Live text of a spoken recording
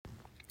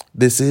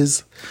This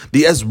is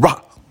the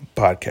Ezra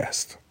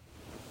podcast.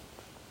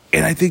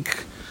 And I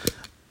think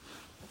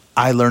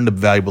I learned a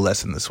valuable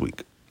lesson this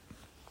week.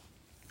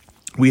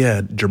 We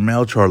had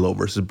Jermell Charlo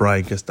versus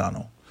Brian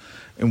Castano,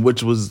 in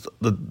which was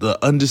the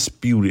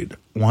undisputed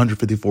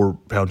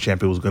 154-pound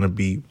champion was going to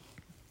be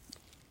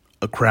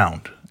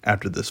crowned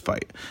after this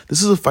fight.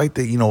 This is a fight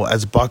that,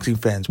 as boxing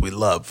fans, we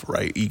love,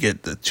 right? You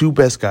get the two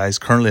best guys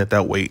currently at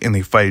that weight, and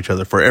they fight each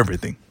other for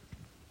everything.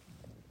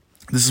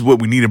 This is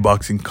what we need in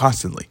boxing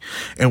constantly.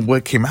 And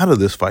what came out of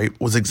this fight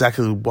was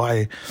exactly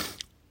why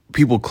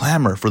people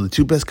clamor for the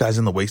two best guys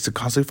in the weights to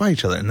constantly fight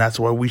each other. And that's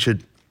why we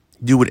should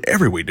do it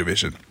every weight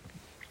division.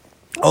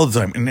 All the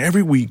time. And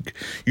every week,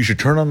 you should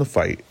turn on the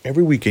fight.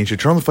 Every weekend, you should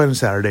turn on the fight on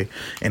Saturday.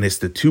 And it's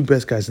the two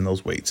best guys in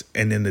those weights.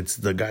 And then it's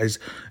the guys,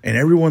 and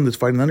everyone that's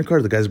fighting the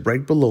undercard, the guys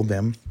right below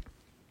them.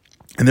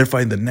 And they're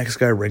fighting the next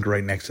guy ranked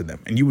right next to them.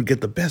 And you would get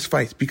the best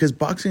fights because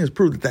boxing has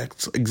proved that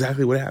that's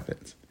exactly what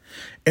happens.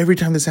 Every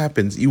time this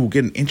happens, you will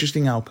get an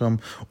interesting outcome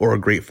or a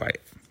great fight.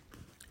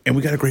 And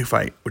we got a great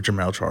fight with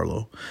Jermell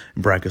Charlo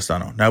and Brian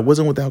Castano. Now, it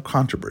wasn't without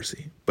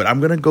controversy, but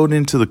I'm going to go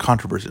into the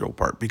controversial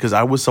part because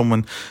I was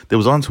someone that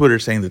was on Twitter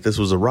saying that this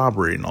was a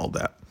robbery and all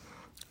that.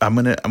 I'm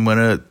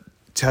gonna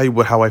tell you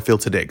how I feel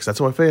today because that's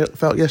how I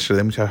felt yesterday.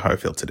 Let me tell you how I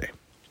feel today.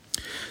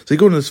 So you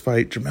go into this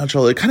fight, Jermell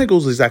Charlo, it kind of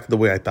goes exactly the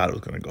way I thought it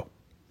was going to go.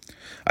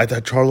 I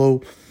thought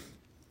Charlo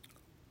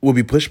would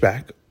be pushed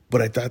back,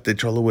 but I thought that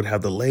Charlo would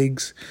have the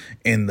legs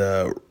and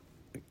the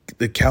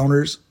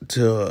counters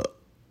to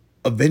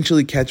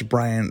eventually catch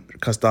Brian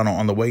Castano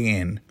on the way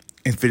in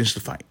and finish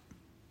the fight.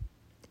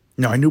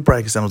 Now, I knew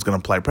Brian Castano was going to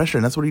apply pressure,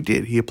 and that's what he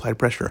did. He applied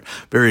pressure,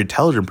 very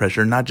intelligent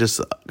pressure, not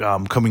just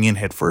coming in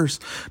head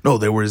first. No,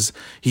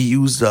 he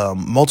used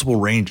multiple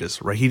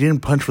ranges, right? He didn't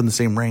punch from the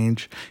same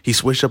range. He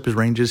switched up his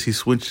ranges. He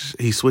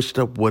switched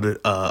up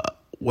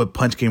what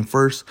punch came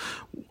first,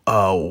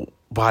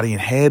 body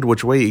and head,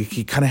 which way.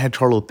 He kind of had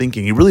Charlo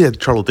thinking. He really had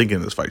Charlo thinking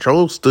in this fight.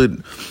 Charlo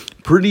stood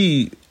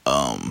pretty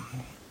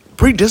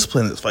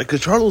disciplined in this fight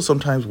because Charlo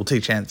sometimes will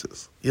take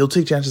chances. He'll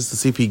take chances to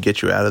see if he can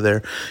get you out of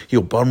there.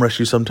 He'll bum rush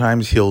you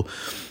sometimes. He'll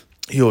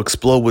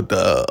explode with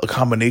a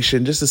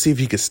combination just to see if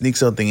he could sneak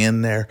something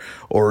in there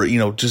or,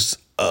 just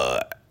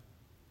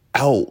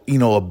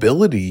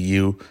ability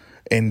you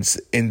and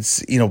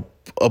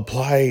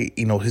apply,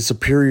 his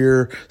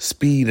superior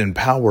speed and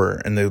power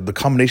and the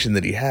combination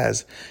that he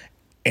has.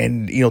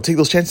 And, take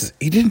those chances.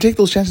 He didn't take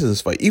those chances in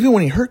this fight. Even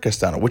when he hurt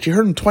Castano, which he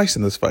hurt him twice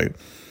in this fight,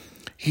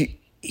 he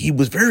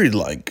was very,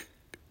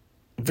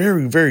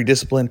 very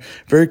disciplined,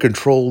 very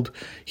controlled.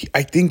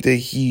 I think that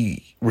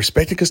he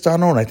respected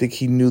Castano, and I think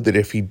he knew that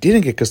if he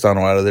didn't get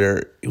Castano out of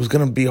there, it was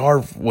going to be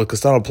hard with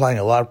Castano applying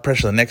a lot of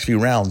pressure the next few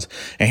rounds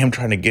and him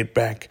trying to get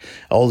back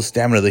all the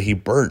stamina that he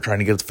burnt trying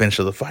to get to the finish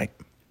of the fight.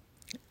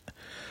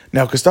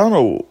 Now,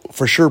 Castano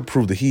for sure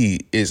proved that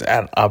he is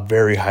at a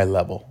very high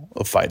level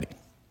of fighting.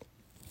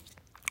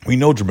 We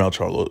know Jermell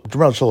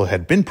Charlo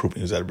had been proving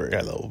he was at a very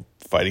high level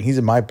of fighting. He's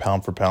in my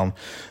pound for pound,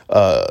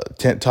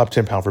 top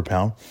 10 pound for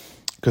pound.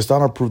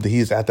 Castano proved that he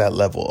is at that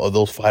level of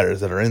those fighters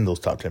that are in those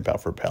top 10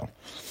 pound for pound.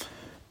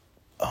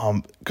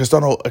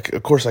 Castano,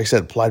 of course, like I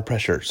said, applied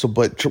pressure.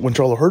 But when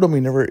Charlo hurt him,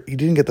 he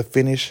didn't get the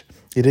finish.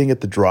 He didn't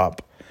get the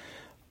drop.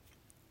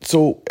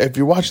 So if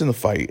you're watching the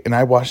fight, and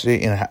I watched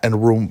it in a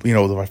room,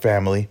 with my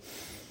family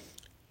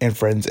and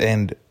friends,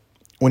 and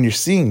when you're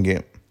seeing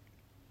it,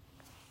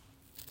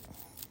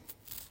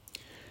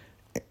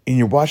 and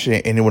you're watching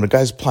it, and when a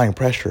guy's applying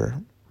pressure,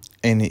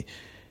 and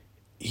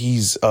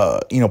he's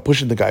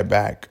pushing the guy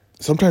back,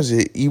 sometimes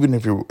even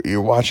if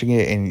you're watching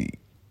it and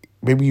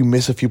maybe you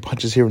miss a few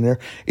punches here and there,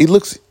 it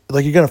looks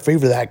like you're gonna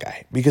favor that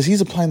guy because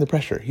he's applying the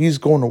pressure. He's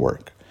going to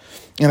work,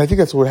 and I think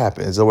that's what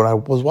happened. Is that when I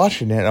was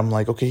watching it, I'm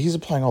like, okay, he's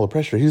applying all the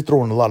pressure. He's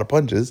throwing a lot of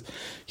punches.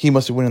 He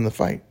must be winning the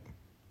fight.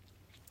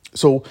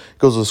 So it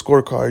goes to the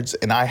scorecards,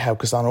 and I have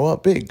Castano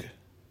up big.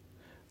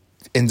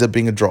 Ends up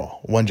being a draw.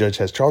 One judge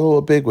has Charlo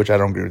up big, which I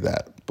don't agree with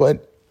that.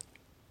 But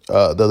the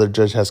other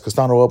judge has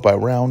Castano up by a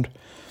round,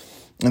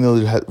 and the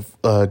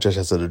other judge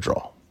has it a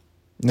draw.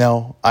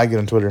 Now, I get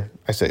on Twitter,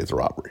 I say it's a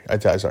robbery. I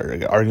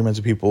get arguments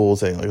with people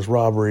saying it's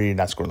robbery,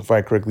 not scoring the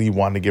fight correctly, you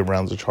wanted to give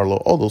rounds to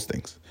Charlo, all those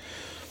things.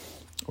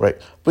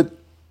 Right? But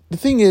the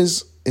thing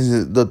is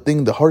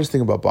the hardest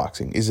thing about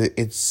boxing is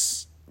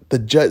it's the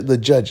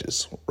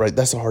judges, right?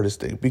 That's the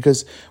hardest thing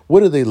because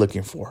what are they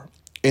looking for?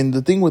 And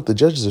the thing with the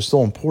judges are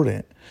so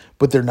important,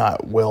 but they're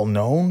not well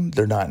known.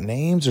 They're not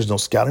names. There's no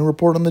scouting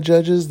report on the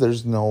judges.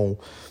 There's no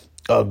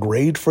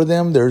grade for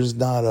them. There's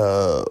not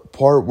a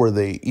part where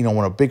they,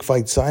 when a big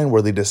fight sign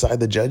where they decide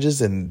the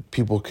judges and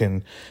people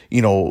can,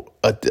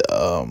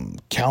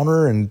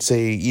 counter and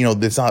say,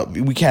 it's not,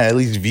 we can't at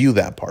least view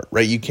that part,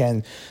 right? You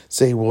can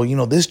say, well,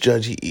 this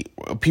judge, he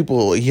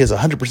has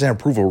 100%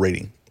 approval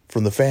rating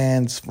from the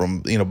fans,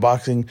 from,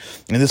 boxing,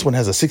 and this one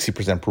has a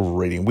 60% approval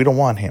rating. We don't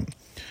want him.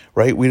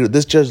 right?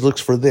 This judge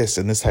looks for this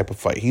in this type of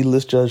fight.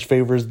 This judge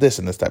favors this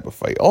in this type of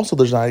fight. Also,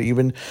 there's not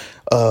even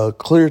a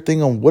clear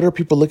thing on what are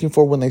people looking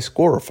for when they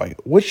score a fight.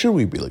 What should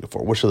we be looking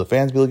for? What should the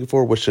fans be looking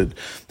for? What should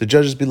the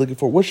judges be looking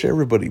for? What should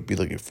everybody be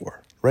looking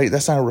for, right?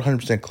 That's not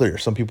 100% clear.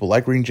 Some people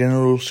like ring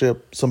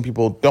generalship. Some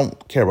people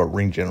don't care about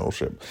ring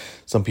generalship.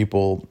 Some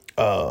people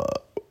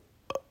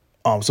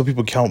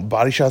count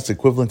body shots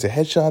equivalent to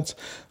headshots.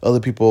 Other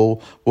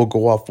people will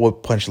go off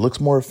what punch looks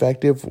more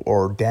effective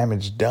or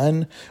damage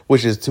done,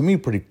 which is to me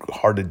pretty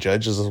hard to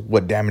judge as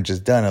what damage is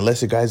done, unless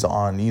the guy's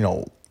on, his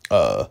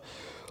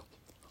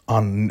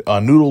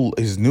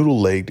noodle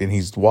legged and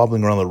he's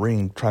wobbling around the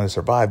ring trying to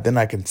survive. Then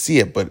I can see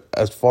it. But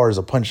as far as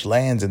a punch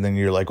lands and then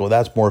you're like, well,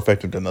 that's more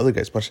effective than the other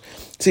guy's punch.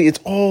 See, it's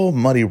all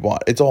muddy.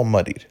 It's all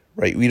muddied,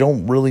 right? We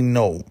don't really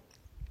know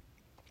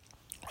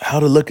how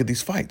to look at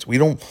these fights.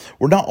 We're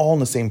not all on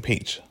the same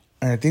page.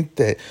 And I think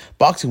that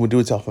boxing would do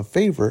itself a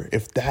favor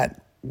if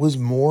that was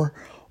more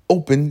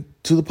open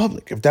to the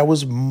public. If that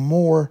was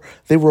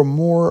they were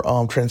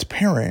more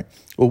transparent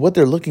with what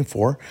they're looking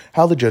for,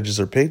 how the judges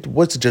are picked,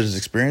 what's the judges'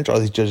 experience, are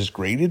these judges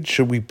graded?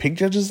 Should we pick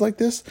judges like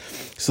this?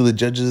 So the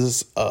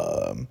judges,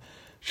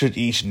 should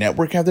each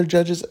network have their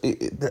judges?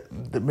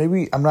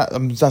 Maybe I'm not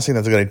saying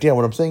that's a good idea.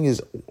 What I'm saying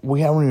is we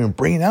haven't even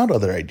bringing out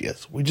other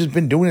ideas. We've just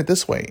been doing it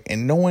this way,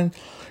 and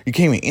you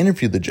can't even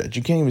interview the judge.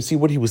 You can't even see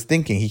what he was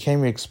thinking. He can't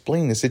even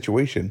explain the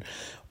situation.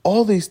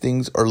 All these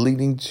things are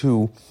leading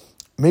to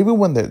maybe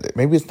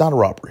it's not a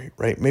robbery,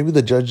 right? Maybe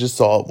the judge just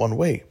saw it one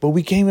way, but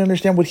we can't even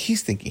understand what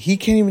he's thinking. He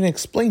can't even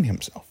explain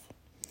himself.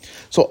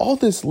 So all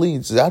this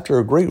leads, after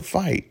a great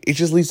fight, it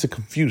just leads to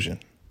confusion.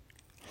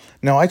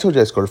 Now, I told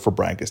you I scored for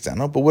Brian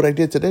Castano, but what I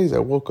did today is I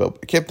woke up,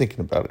 I kept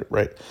thinking about it,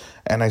 right?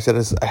 And I said,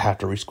 I have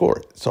to rescore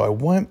it. So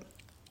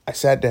I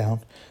sat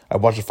down, I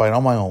watched the fight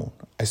on my own.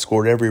 I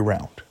scored every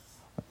round.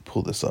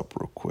 Pull this up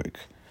real quick.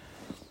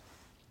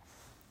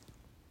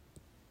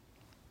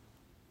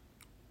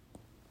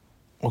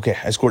 Okay,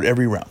 I scored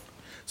every round.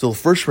 So the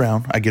first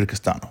round, I get a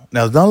Castano.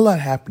 Now, there's not a lot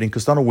happening.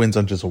 Castano wins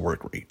on just a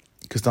work rate.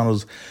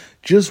 Castano's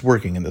just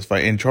working in this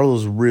fight, and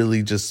Charlo's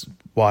really just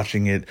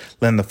watching it,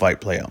 letting the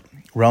fight play out.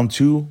 Round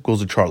 2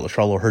 goes to Charlo.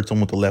 Charlo hurts him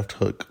with the left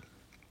hook.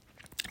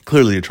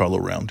 Clearly a Charlo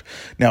round.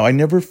 Now, I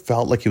never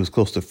felt like he was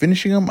close to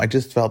finishing him. I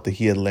just felt that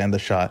he had landed a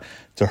shot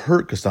to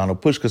hurt Castano,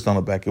 push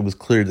Castano back. It was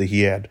clear that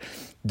he had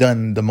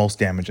done the most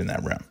damage in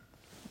that round.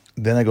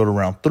 Then I go to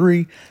round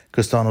 3.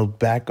 Castano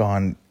back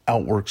on,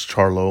 outworks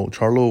Charlo.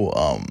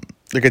 Charlo,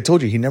 like I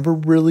told you, he never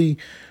really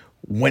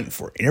went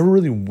for it. He never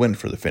really went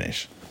for the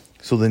finish.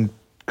 So then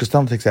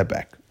Castano takes that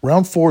back.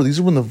 Round 4, these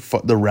are when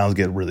the rounds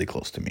get really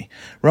close to me.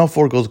 Round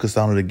 4 goes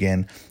Castano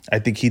again. I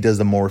think he does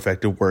the more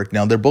effective work.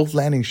 Now, they're both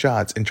landing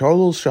shots, and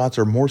Charlo's shots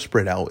are more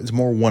spread out. It's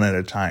more one at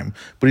a time,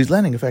 but he's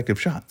landing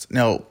effective shots.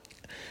 Now,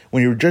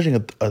 when you're judging a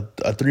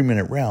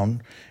 3-minute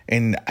round,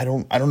 and I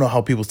don't know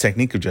how people's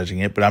technique of judging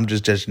it, but I'm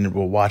just judging it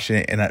while watching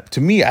it. And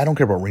to me, I don't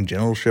care about ring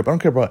generalship. I don't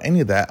care about any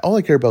of that. All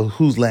I care about is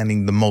who's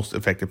landing the most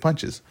effective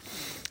punches.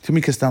 To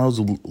me, Castano's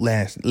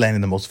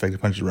landing the most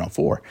effective punches in round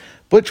 4.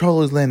 But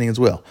Charlo is landing as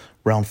well.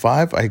 Round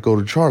 5, I go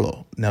to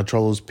Charlo. Now,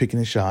 Charlo's picking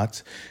his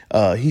shots.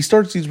 He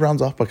starts these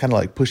rounds off by kind of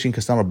like pushing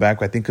Castano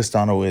back. I think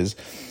Castano is,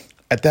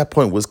 at that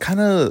point, was kind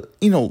of,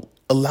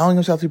 allowing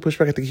himself to be pushed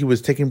back. I think he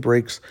was taking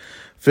breaks,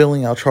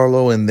 filling out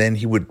Charlo, and then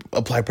he would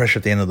apply pressure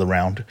at the end of the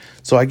round.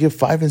 So I give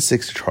 5 and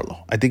 6 to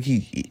Charlo. I think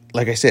he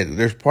like I said,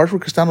 there's parts where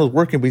Castano's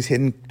working, but he's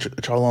hitting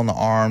Charlo on the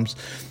arms.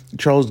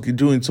 Charlo's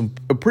doing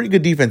a pretty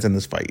good defense in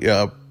this fight.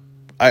 When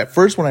I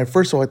first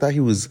saw it, I thought he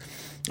was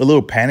a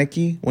little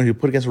panicky when he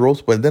put against the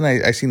ropes, but then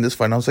I seen this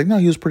fight and I was like, no,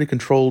 he was pretty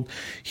controlled.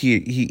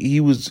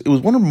 It was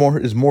one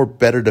of his more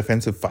better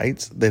defensive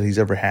fights that he's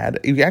ever had.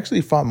 He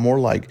actually fought more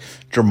like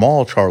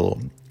Jermall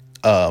Charlo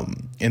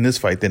in this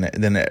fight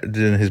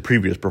than his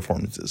previous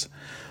performances.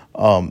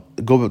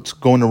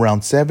 Going to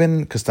round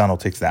 7, Castano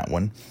takes that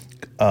one.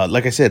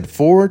 Like I said,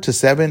 4 to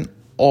 7,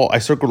 I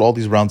circled all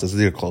these rounds as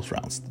they're close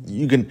rounds.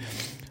 You can.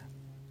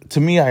 To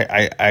me,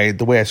 I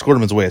the way I scored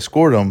them is the way I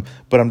scored them.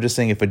 But I'm just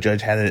saying, if a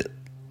judge had it,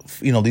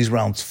 these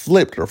rounds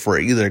flipped or for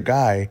either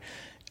guy,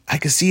 I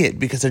could see it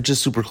because they're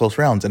just super close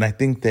rounds. And I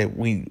think that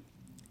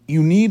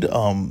you need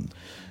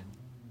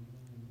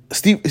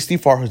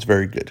Steve Farhood's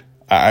very good.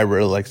 I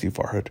really like Steve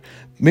Farhood.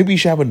 Maybe you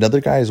should have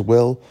another guy as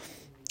well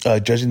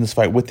judging this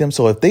fight with him.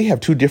 So if they have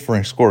two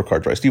different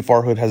scorecards, right? Steve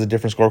Farhood has a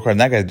different scorecard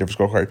and that guy has a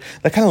different scorecard.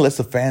 That kind of lets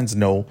the fans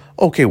know,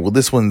 okay, well,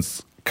 this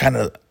one's kind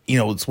of,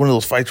 it's one of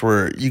those fights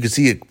where you can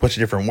see it a bunch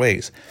of different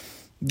ways.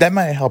 That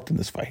might have helped in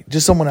this fight.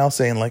 Just someone else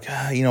saying like,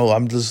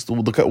 I'm just,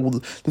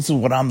 this is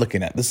what I'm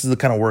looking at. This is the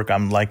kind of work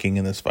I'm liking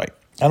in this fight.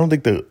 I don't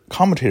think the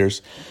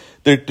commentators,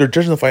 they're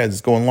judging the fight as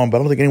it's going along, but I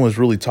don't think anyone's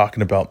really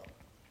talking about,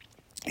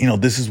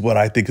 this is what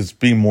I think is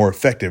being more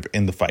effective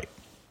in the fight.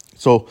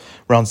 So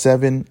round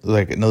 7,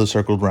 like another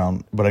circled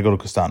round, but I go to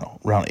Castano.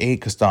 Round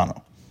 8,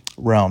 Castano.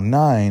 Round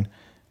 9,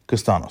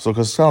 Castano. So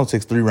Castano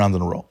takes 3 rounds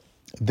in a row.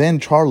 Then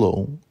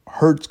Charlo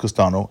hurts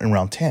Castano in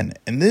round 10.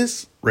 And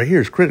this right here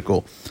is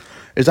critical,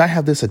 is I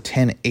have this a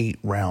 10-8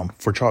 round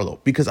for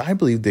Charlo. Because I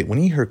believe that when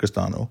he hurt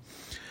Castano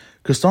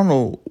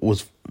Castano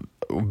was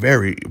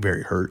very,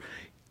 very hurt,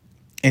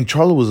 and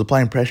Charlo was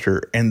applying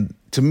pressure. And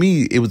to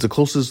me, it was the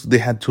closest they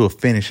had to a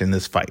finish in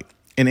this fight.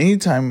 And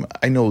anytime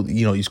I know,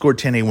 you score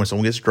 10-8 when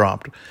someone gets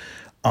dropped.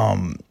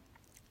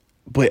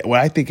 But what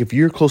I think, if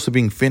you're close to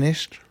being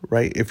finished,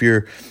 right? If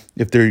you're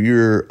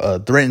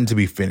threatened to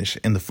be finished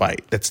in the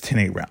fight, that's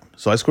 10-8 round.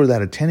 So I scored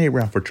that a 10-8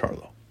 round for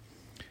Charlo.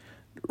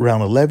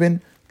 Round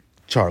 11,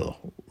 Charlo,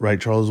 right?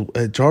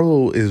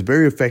 Charlo is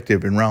very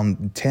effective in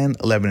round 10,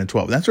 11, and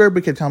 12. That's what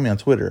everybody kept telling me on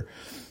Twitter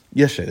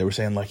yesterday. They were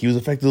saying like he was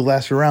effective the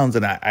last few rounds,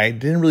 and I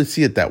didn't really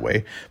see it that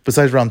way.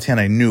 Besides round 10,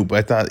 I knew, but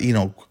I thought,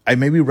 I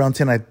maybe round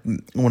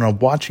 10, when I'm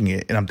watching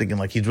it and I'm thinking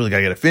like he's really got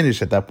to get a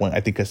finish at that point. I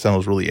think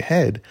Castano's really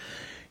ahead.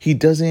 He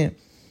doesn't,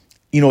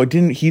 he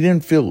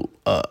didn't feel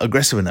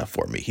aggressive enough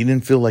for me. He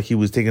didn't feel like he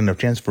was taking enough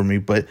chance for me.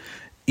 But,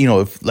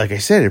 if, like I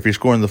said, if you're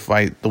scoring the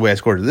fight the way I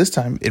scored it this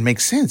time, it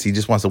makes sense. He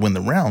just wants to win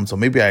the round. So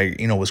maybe I,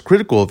 was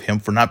critical of him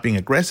for not being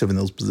aggressive in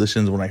those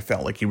positions when I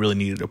felt like he really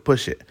needed to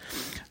push it.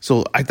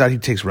 So I thought he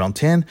takes round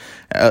 10,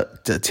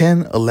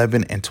 10,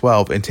 11, and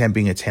 12, and 10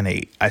 being a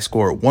 10-8. I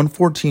score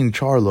 114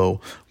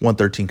 Charlo,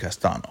 113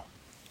 Castano.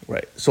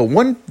 Right. So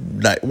one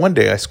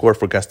day I scored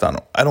for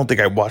Castano. I don't think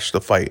I watched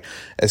the fight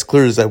as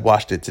clear as I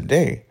watched it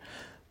today.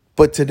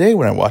 But today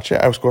when I watch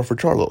it, I scored for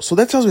Charlo. So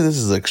that tells me this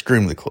is an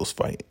extremely close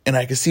fight. And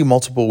I can see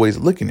multiple ways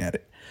of looking at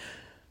it.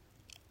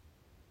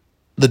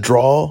 The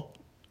draw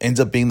ends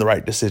up being the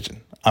right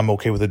decision. I'm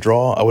okay with the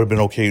draw. I would have been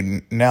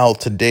okay now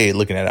today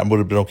looking at it. I would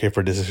have been okay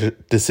for a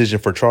decision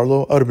for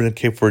Charlo. I would have been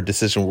okay for a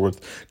decision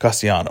with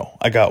Castellano.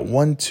 I got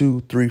 1,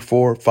 2, 3,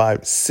 4,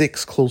 5,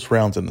 6 close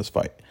rounds in this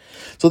fight.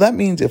 So that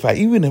means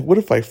what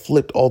if I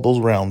flipped all those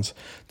rounds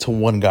to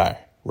one guy,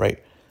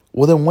 right?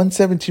 Well, then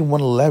 117,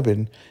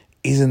 111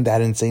 isn't that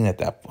insane at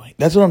that point.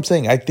 That's what I'm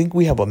saying. I think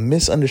we have a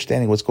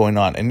misunderstanding of what's going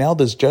on. And now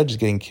this judge is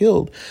getting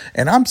killed.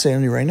 And I'm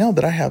saying right now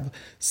that I have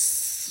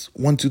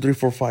 1, 2, 3,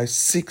 4, 5,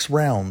 6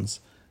 rounds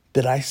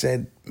that I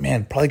said,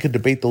 man, probably could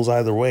debate those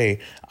either way.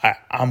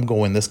 I'm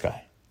going this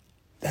guy.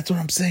 That's what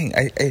I'm saying.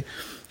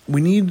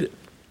 We need...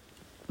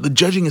 The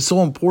judging is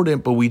so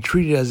important, but we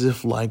treat it as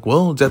if like,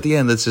 well, it's at the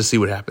end. Let's just see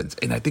what happens.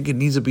 And I think it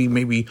needs to be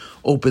maybe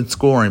open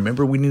scoring.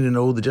 Remember, we need to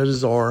know who the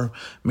judges are.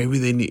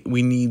 Maybe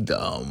we need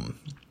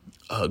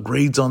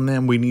grades on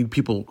them. We need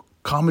people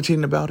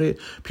commentating about it.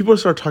 People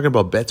start talking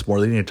about bets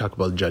more. They need to talk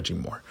about judging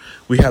more.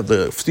 We have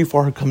Steve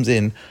Farhood comes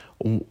in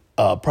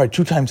probably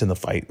 2 times in the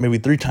fight, maybe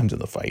 3 times in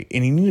the fight.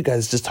 And you need a guy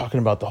that's just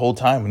talking about the whole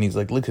time. And he's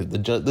like, look,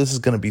 this is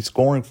going to be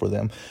scoring for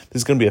them.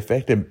 This is going to be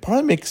effective.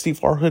 Probably make Steve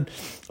Farhood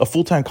a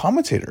full-time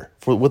commentator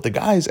with the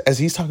guys as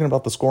he's talking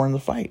about the score in the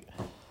fight.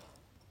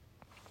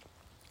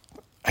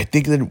 I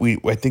think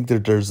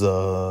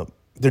that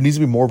there needs to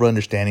be more of an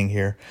understanding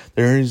here.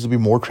 There needs to be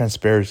more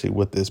transparency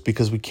with this,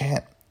 because we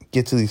can't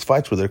get to these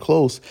fights where they're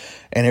close.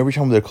 And every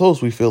time they're close,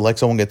 we feel like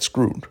someone gets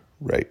screwed,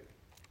 right?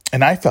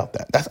 And I felt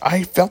that.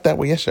 I felt that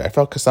way yesterday. I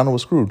felt Castano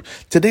was screwed.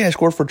 Today, I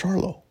scored for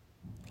Charlo.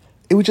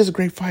 It was just a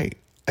great fight.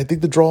 I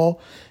think the draw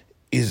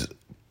is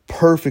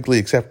perfectly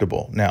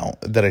acceptable now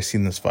that I've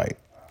seen this fight.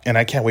 And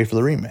I can't wait for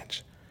the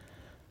rematch.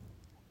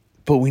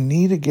 But we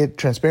need to get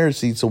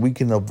transparency so we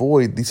can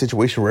avoid these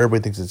situations where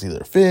everybody thinks it's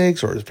either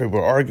fixed or people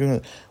are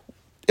arguing.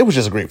 It was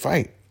just a great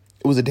fight.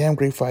 It was a damn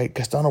great fight.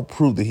 Castano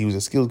proved that he was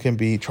as skilled as can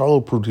be.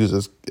 Charlo proved he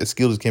was as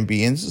skilled as can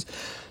be. And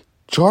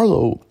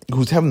Charlo,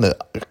 who's having the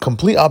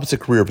complete opposite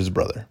career of his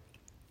brother,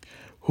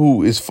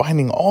 who is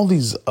finding all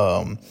these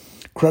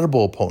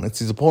credible opponents,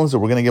 these opponents that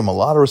we're going to give him a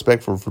lot of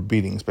respect for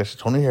beating,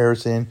 especially Tony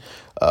Harrison.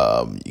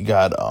 You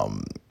got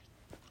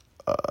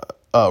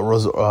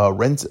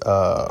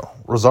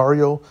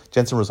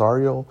Jensen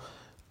Rosario,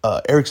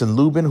 Erickson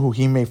Lubin, who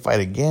he may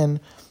fight again,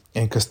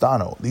 and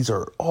Castano. These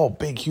are all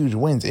big, huge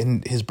wins,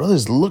 and his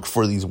brothers look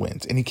for these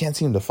wins, and he can't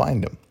seem to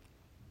find them.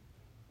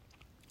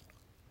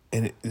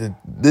 And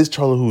this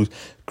Charlo, who's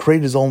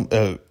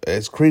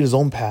has created his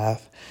own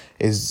path,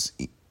 is,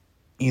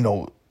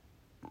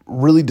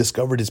 really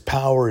discovered his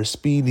power, his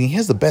speed, and he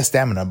has the best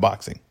stamina in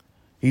boxing.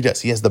 He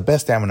does. He has the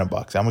best stamina in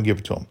boxing. I'm going to give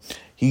it to him.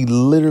 He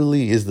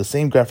literally is the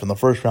same guy from the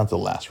first round to the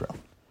last round.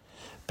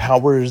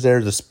 Power is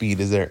there. The speed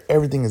is there.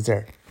 Everything is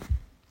there.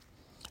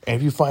 And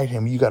if you fight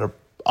him, you got to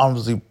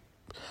honestly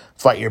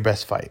fight your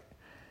best fight.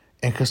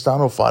 And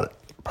Castano fought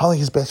probably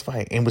his best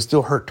fight and was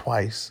still hurt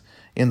twice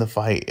in the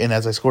fight. And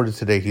as I scored it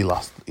today, he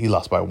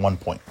lost by 1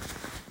 point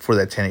for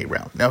that 10-8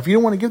 round. Now, if you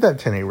don't want to give that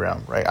 10-8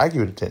 round, right, I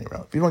give it a 10-8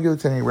 round. If you don't give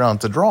it a 10-8 round,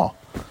 it's a draw.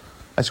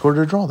 I scored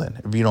it a draw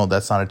then. If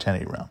that's not a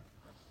 10-8 round.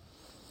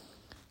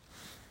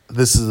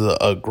 This is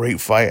a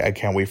great fight. I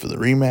can't wait for the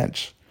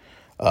rematch.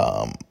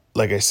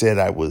 Like I said,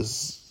 I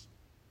was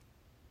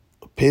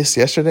pissed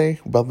yesterday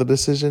about the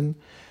decision,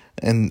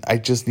 and I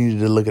just needed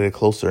to look at it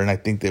closer. And I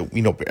think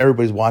that,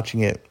 everybody's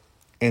watching it,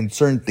 and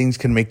certain things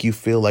can make you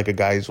feel like a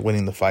guy's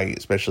winning the fight,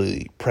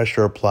 especially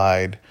pressure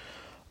applied,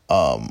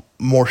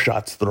 more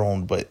shots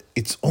thrown. But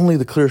it's only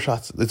the clear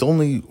shots. It's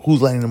only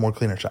who's landing the more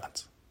cleaner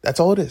shots. That's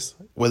all it is.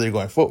 Whether you're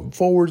going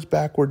forwards,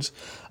 backwards,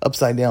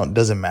 upside down, it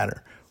doesn't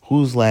matter.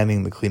 Who's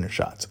landing the cleaner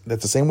shots?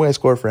 That's the same way I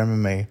scored for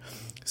MMA.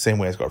 same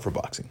way as guard for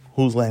boxing.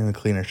 Who's landing the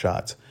cleaner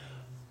shots?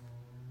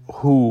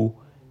 Who?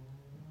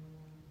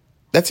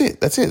 That's it.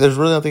 There's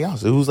really nothing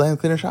else. Who's landing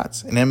cleaner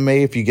shots? In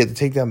MMA, if you get the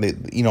takedown,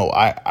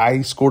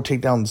 I score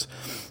takedowns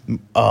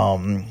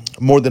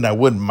more than I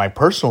would my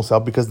personal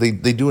self because they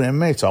do in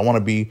MMA. So I want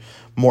to be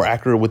more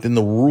accurate within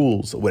the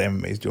rules of what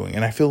MMA is doing.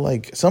 And I feel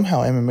like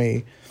somehow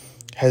MMA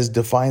has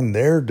defined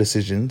their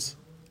decisions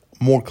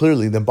more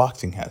clearly than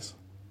boxing has.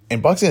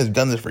 And boxing has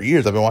done this for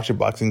years. I've been watching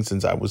boxing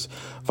since I was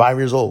 5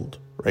 years old,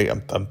 right?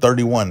 I'm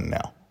 31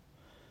 now.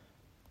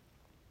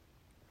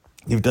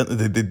 They've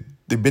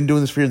been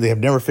doing this for years. They have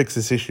never fixed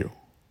this issue.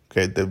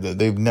 Okay,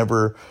 they've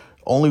never.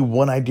 Only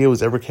one idea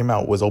was ever came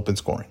out was open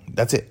scoring.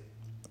 That's it.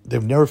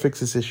 They've never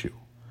fixed this issue.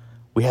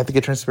 We have to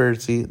get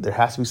transparency. There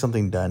has to be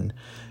something done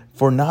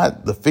for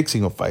not the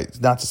fixing of fights,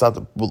 not to stop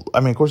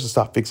of course, to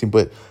stop fixing,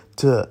 but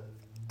to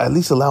at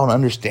least allow an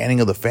understanding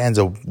of the fans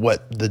of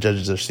what the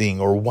judges are seeing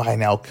or why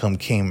an outcome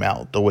came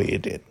out the way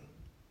it did.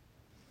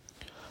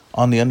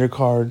 On the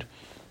undercard,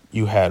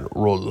 you had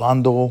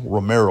Rolando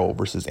Romero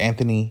versus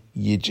Anthony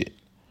Yigit.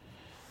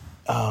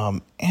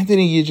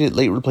 Anthony Yigit,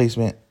 late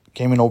replacement,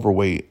 came in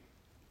overweight.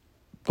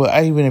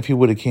 But even if he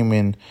would have came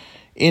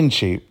in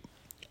shape,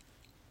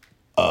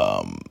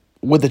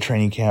 with the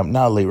training camp,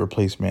 not a late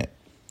replacement,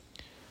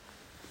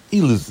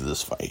 he loses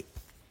this fight.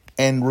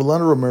 And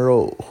Rolando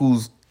Romero,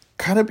 who's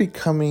kind of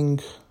becoming,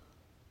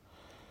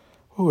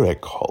 what would I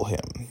call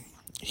him?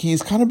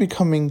 He's kind of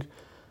becoming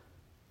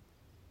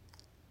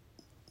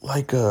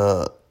like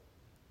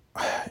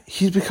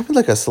he's becoming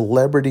like a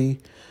celebrity,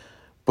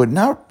 but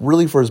not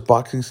really for his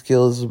boxing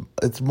skills.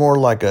 It's more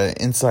like an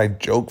inside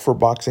joke for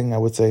boxing, I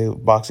would say,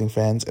 boxing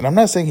fans. And I'm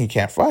not saying he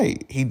can't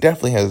fight. He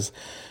definitely has,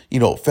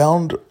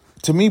 found,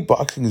 to me,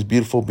 boxing is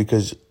beautiful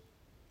because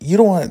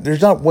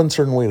there's not one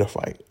certain way to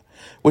fight.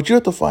 What you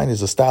have to find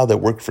is a style that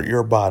worked for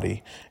your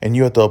body, and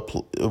you have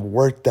to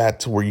work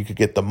that to where you could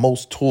get the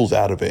most tools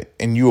out of it,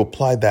 and you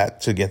apply that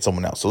to get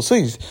someone else. So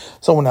say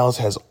someone else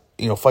has,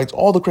 fights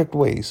all the correct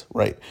ways,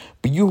 right?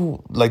 But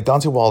you, like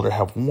Deontay Wilder,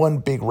 have one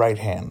big right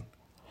hand.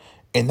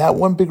 And that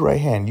one big right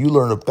hand, you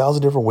learn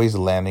 1,000 different ways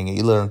of landing it.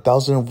 You learn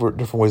 1,000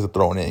 different ways of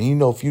throwing it.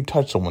 And if you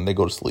touch someone, they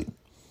go to sleep.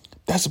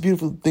 That's the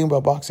beautiful thing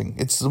about boxing.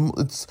 It's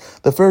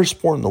the fairest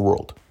sport in the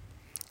world.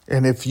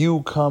 And if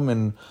you come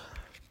and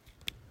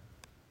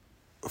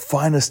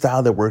find a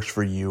style that works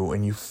for you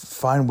and you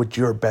find what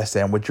you're best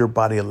at and what your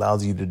body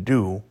allows you to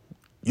do,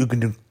 you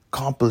can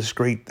accomplish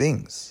great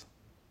things.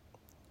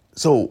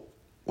 So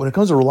when it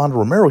comes to Rolando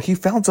Romero, he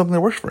found something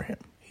that works for him.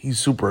 He's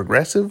super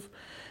aggressive.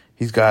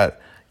 He's got,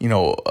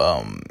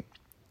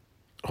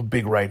 a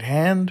big right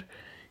hand.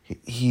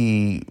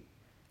 He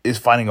is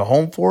finding a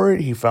home for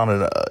it. He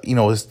found it,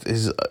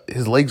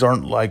 his legs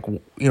aren't like,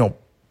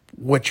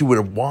 what you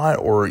would want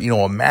or,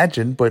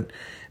 imagine, but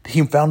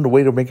he found a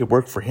way to make it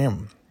work for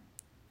him.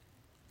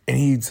 And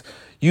he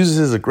uses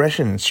his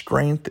aggression and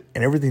strength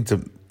and everything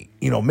to,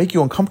 make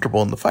you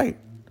uncomfortable in the fight.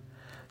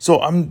 So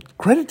I'm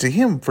credit to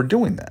him for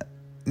doing that.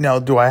 Now,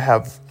 do I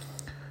have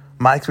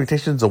my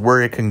expectations of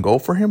where it can go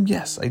for him?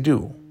 Yes, I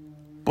do.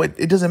 But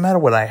it doesn't matter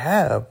what I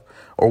have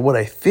or what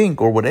I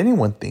think or what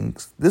anyone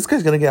thinks. This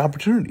guy's going to get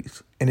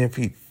opportunities. And if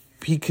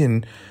he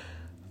can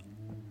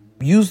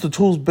use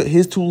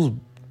his tools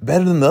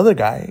better than the other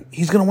guy,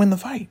 he's going to win the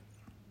fight.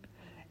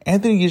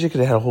 Anthony Yigit could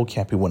have had a whole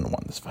camp. He wouldn't have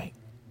won this fight.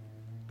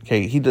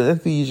 Okay,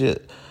 Anthony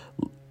Yigit,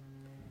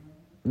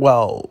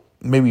 well,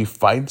 maybe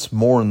fights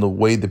more in the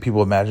way that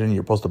people imagine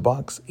you're supposed to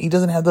box. He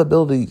doesn't have the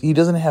ability. He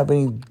doesn't have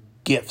any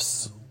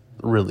gifts,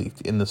 really,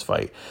 in this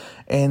fight.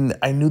 And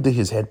I knew that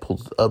his head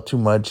pulled up too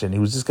much and he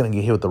was just going to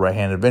get hit with the right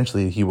hand.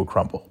 Eventually, he would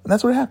crumble. And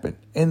that's what happened.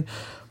 And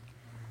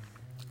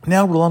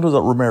now Rolando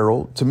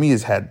Romero, to me,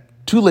 has had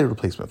 2 late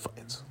replacement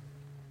fights.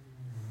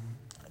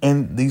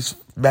 And these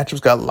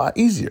matchups got a lot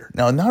easier.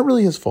 Now, not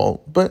really his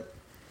fault, but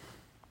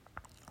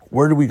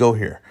where do we go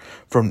here?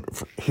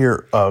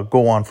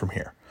 Go on from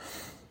here.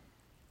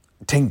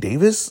 Tank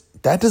Davis,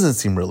 that doesn't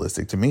seem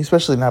realistic to me,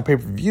 especially not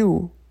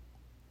pay-per-view.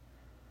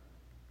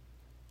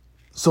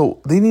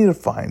 So they need to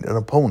find an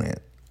opponent,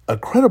 a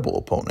credible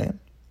opponent,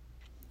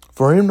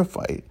 for him to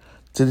fight.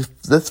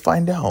 Let's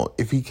find out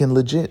if he can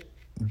legit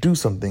do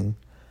something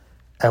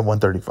at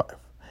 135.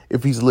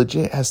 If he's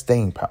legit has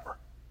staying power.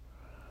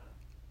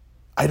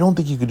 I don't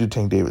think you could do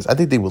Tank Davis. I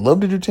think they would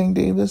love to do Tank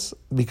Davis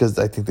because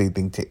I think they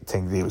think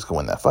Tank Davis can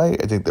win that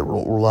fight. I think that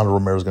Rolando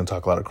Romero is going to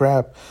talk a lot of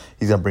crap.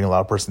 He's going to bring a lot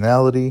of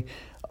personality.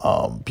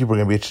 People are going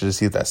to be interested to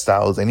see if that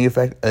style is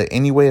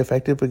any way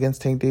effective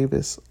against Tank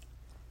Davis.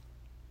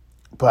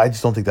 But I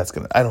just don't think that's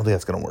gonna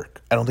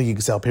work. I don't think you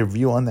can sell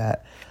pay-per-view on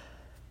that.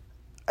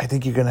 I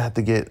think you're gonna have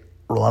to get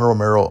Rolando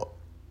Romero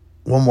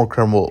one more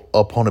credible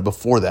opponent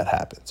before that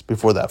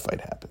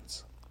fight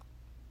happens.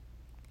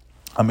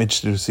 I'm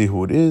interested to see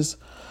who it is.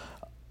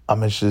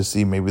 I'm interested to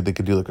see maybe they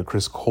could do like a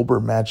Chris Colbert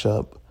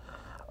matchup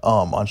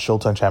on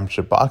Showtime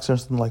Championship Boxing or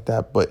something like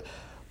that. But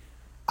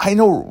I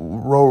know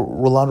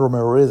Rolando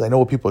Romero is. I know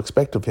what people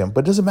expect of him.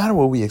 But it doesn't matter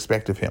what we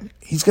expect of him.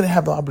 He's gonna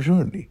have the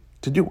opportunity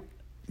to do it.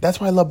 That's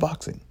why I love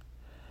boxing.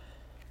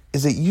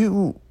 Is that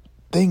you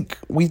think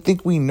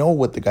we know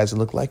what the guys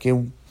look like,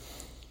 and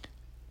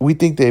we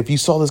think that if you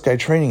saw this guy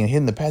training and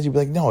hitting the pads, you'd be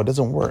like, no, it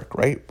doesn't work,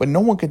 right? But no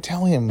one can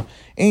tell him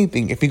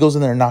anything if he goes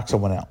in there and knocks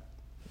someone out.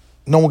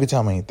 No one can tell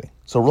him anything.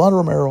 So Rolando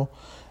Romero,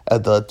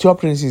 at the 2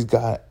 opportunities he's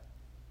got,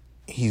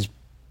 he's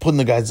putting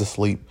the guys to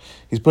sleep.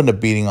 He's putting a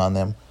beating on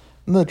them.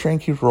 And the train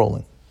keeps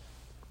rolling.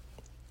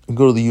 You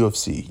go to the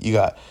UFC. You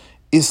got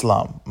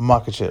Islam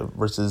Makhachev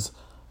versus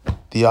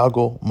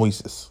Thiago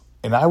Moises.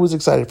 And I was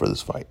excited for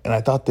this fight. And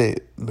I thought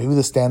that maybe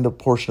the stand-up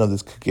portion of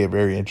this could get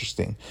very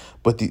interesting.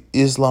 But the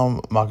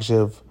Islam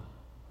Makhachev,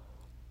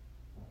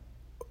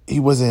 he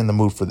wasn't in the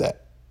mood for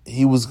that.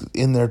 He was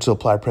in there to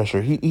apply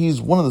pressure. He's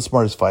one of the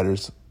smartest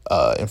fighters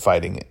in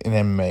fighting in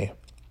MMA.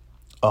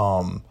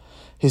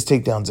 His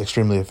takedown is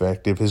extremely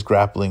effective. His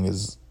grappling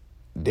is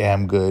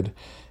damn good.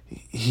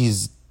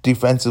 He's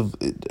defense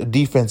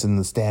in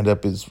the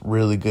stand-up is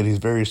really good. He's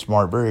very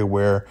smart, very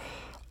aware.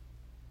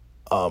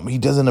 He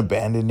doesn't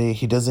abandon it.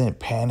 He doesn't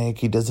panic.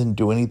 He doesn't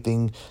do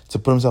anything to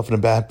put himself in a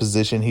bad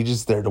position. He's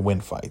just there to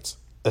win fights.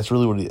 That's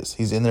really what it is.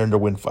 He's in there to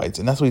win fights.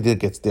 And that's what he did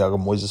against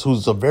Thiago Moises,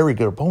 who's a very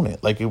good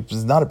opponent. Like,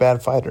 he's not a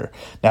bad fighter.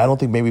 Now, I don't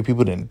think maybe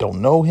people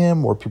don't know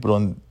him, or people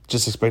don't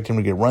just expect him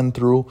to get run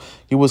through.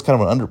 He was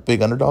kind of an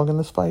big underdog in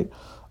this fight.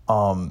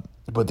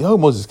 But Thiago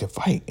Moises can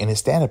fight, and his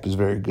stand-up is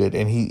very good.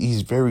 And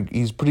he's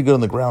pretty good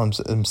on the ground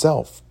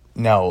himself.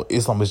 Now,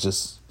 Islam is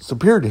just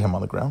superior to him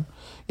on the ground.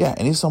 Yeah,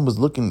 and Islam was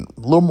looking a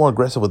little more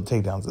aggressive with the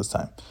takedowns this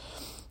time.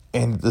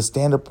 And the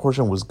stand-up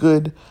portion was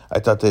good. I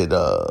thought that,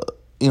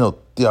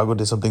 Thiago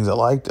did some things I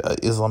liked.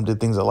 Islam did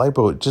things I liked.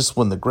 But just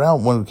when it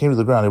came to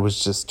the ground, it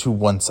was just too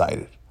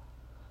one-sided.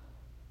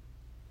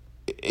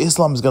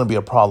 Islam is going to be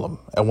a problem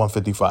at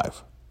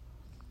 155.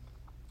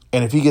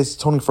 And if he gets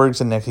Tony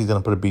Ferguson next, he's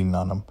going to put a beating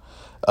on him.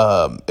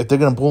 If they're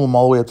going to pull him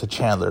all the way up to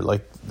Chandler,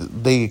 like,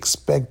 they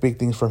expect big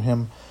things from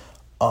him.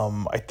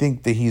 I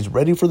think that he's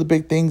ready for the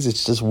big things.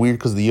 It's just weird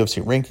because of the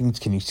UFC rankings.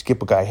 Can you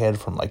skip a guy ahead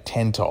from like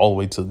 10 to all the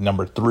way to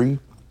number 3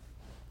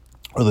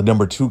 or the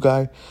number 2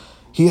 guy?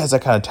 He has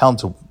that kind of talent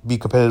to be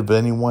competitive with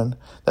anyone.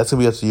 That's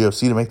going to be up to the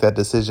UFC to make that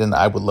decision.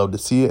 I would love to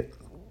see it.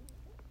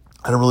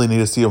 I don't really need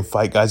to see him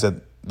fight guys at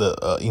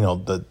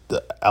the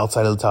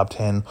outside of the top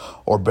 10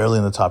 or barely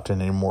in the top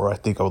 10 anymore. I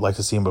think I would like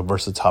to see him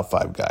versus the top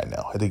 5 guy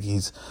now. I think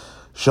he's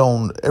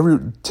shown every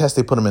test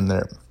they put him in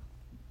there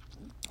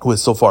with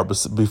so far,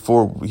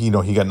 before he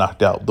got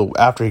knocked out, though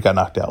after he got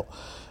knocked out,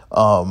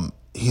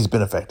 he's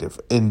been effective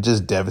and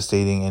just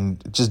devastating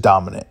and just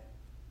dominant,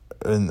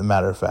 in the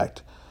matter of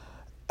fact.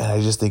 And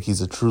I just think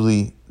he's a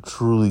truly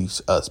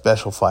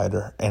special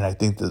fighter. And I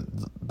think that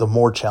the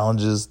more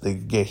challenges they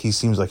get, he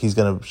seems like he's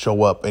going to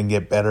show up and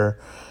get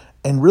better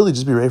and really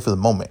just be ready for the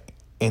moment.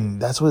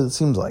 And that's what it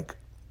seems like.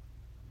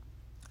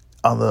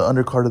 On the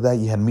undercard of that,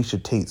 you had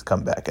Miesha Tate's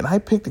come back, and I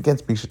picked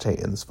against Miesha Tate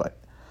in this fight.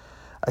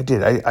 I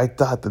did. I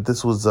thought that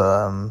this was, I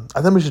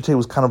thought Miesha Tate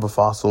was kind of a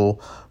fossil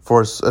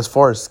as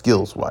far as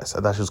skills wise. I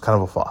thought she was kind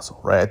of a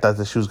fossil, right? I thought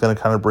that she was going to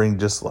kind of bring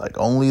just like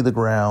only the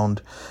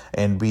ground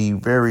and be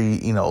very,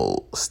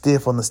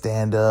 stiff on the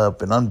stand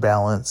up and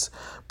unbalanced.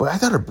 But I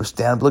thought her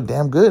stand up looked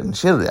damn good, and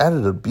she had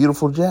added a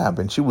beautiful jab,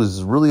 and she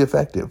was really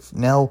effective.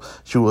 Now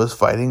she was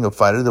fighting a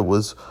fighter that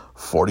was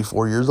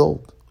 44 years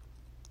old.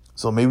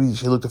 So maybe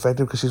she looked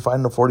effective because she's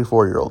fighting a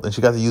 44-year-old, and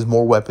she got to use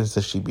more weapons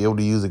than she'd be able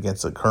to use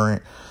against a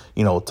current,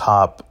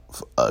 top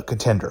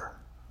contender.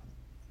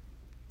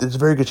 There's a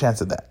very good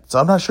chance of that. So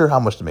I'm not sure how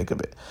much to make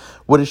of it.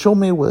 What it showed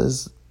me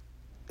was,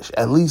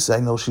 at least I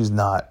know she's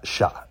not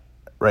shot,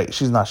 right?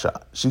 She's not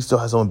shot. She still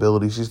has some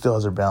ability. She still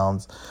has her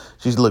balance.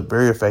 She's looked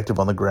very effective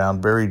on the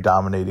ground, very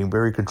dominating,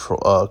 very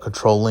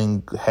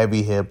controlling,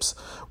 heavy hips,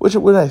 which is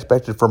what I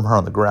expected from her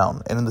on the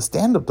ground. And in the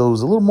stand-up, though, it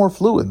was a little more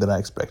fluid than I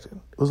expected.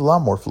 It was a lot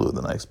more fluid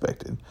than I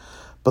expected.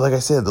 But like I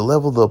said, the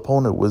level of the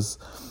opponent was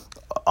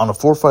on a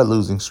 4-fight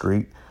losing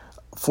streak,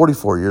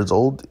 44 years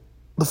old.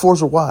 The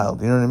fours were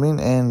wild, you know what I mean?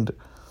 And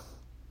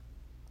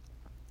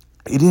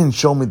it didn't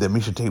show me that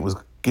Miesha Tate was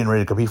getting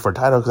ready to compete for a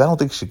title, because I don't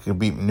think she can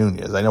beat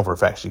Nunes. I know for a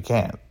fact she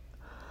can.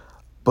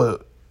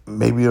 But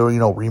maybe,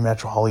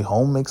 rematch with Holly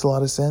Holm makes a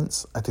lot of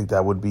sense. I think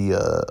that would be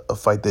a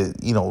fight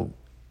that,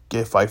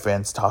 get fight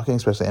fans talking,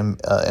 especially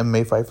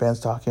MMA fight fans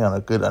talking on a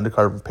good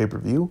undercard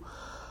pay-per-view.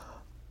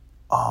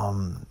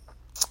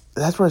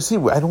 That's what I see.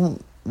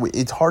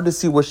 It's hard to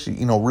see what she,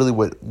 really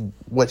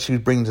what she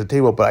was bringing to the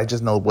table, but I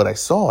just know what I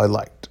saw I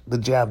liked. The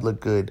jab looked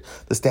good.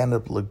 The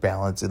stand-up looked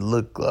balanced. It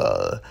looked,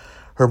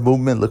 her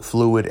movement looked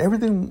fluid.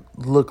 Everything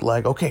looked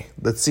like, okay,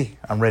 let's see.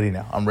 I'm ready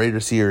now. I'm ready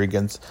to see her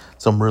against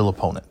some real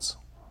opponents.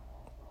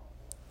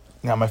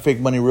 Now, my fake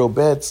money, real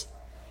bets,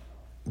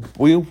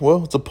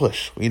 it's a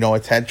push. I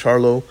had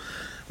Charlo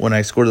when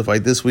I scored the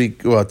fight this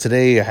week. Well,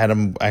 today I had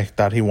him. I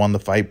thought he won the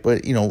fight,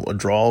 but, a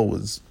draw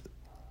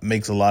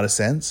makes a lot of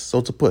sense. So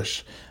it's a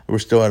push. We're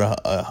still at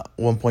a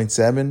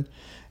 1.7,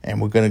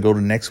 and we're going to go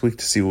to next week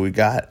to see what we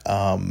got.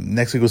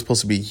 Next week was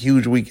supposed to be a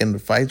huge weekend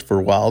of fights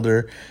for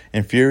Wilder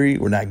and Fury.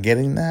 We're not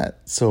getting that.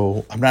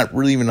 So I'm not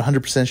really even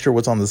 100% sure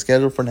what's on the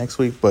schedule for next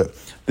week. But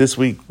this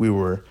week we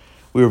were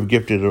we were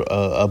gifted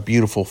a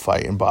beautiful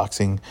fight in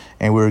boxing,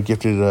 and we were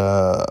gifted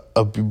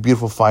a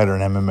beautiful fighter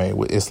in MMA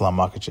with Islam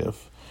Makhachev.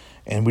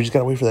 And we just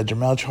gotta wait for that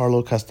Jermell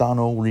Charlo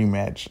Castano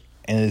rematch,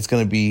 and it's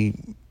gonna be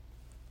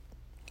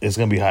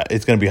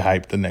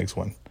hype, the next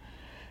one.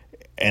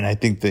 And I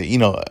think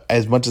that,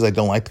 as much as I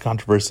don't like the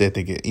controversy, I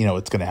think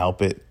it's gonna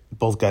help it.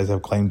 Both guys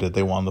have claimed that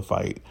they won the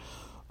fight,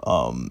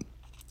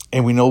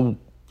 and we know,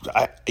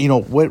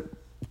 what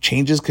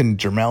changes can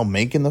Jermell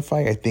make in the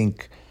fight. I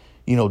think,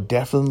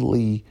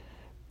 definitely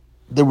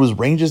there was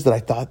ranges that I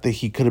thought that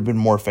he could have been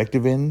more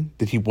effective in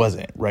that he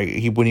wasn't, right?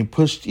 When he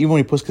pushed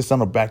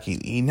Castano back,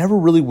 he never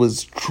really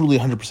was truly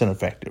 100%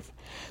 effective.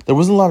 There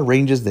wasn't a lot of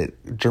ranges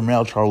that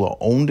Jermell Charlo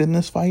owned in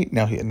this fight.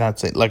 Now, not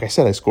saying, like I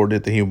said, I scored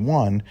it that he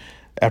won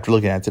after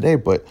looking at it today,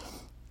 but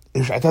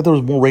I thought there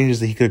was more ranges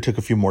that he could have took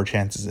a few more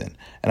chances in,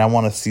 and I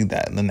want to see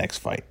that in the next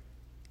fight.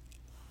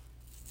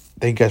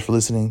 Thank you guys for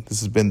listening.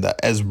 This has been the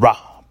Ezra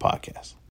Podcast.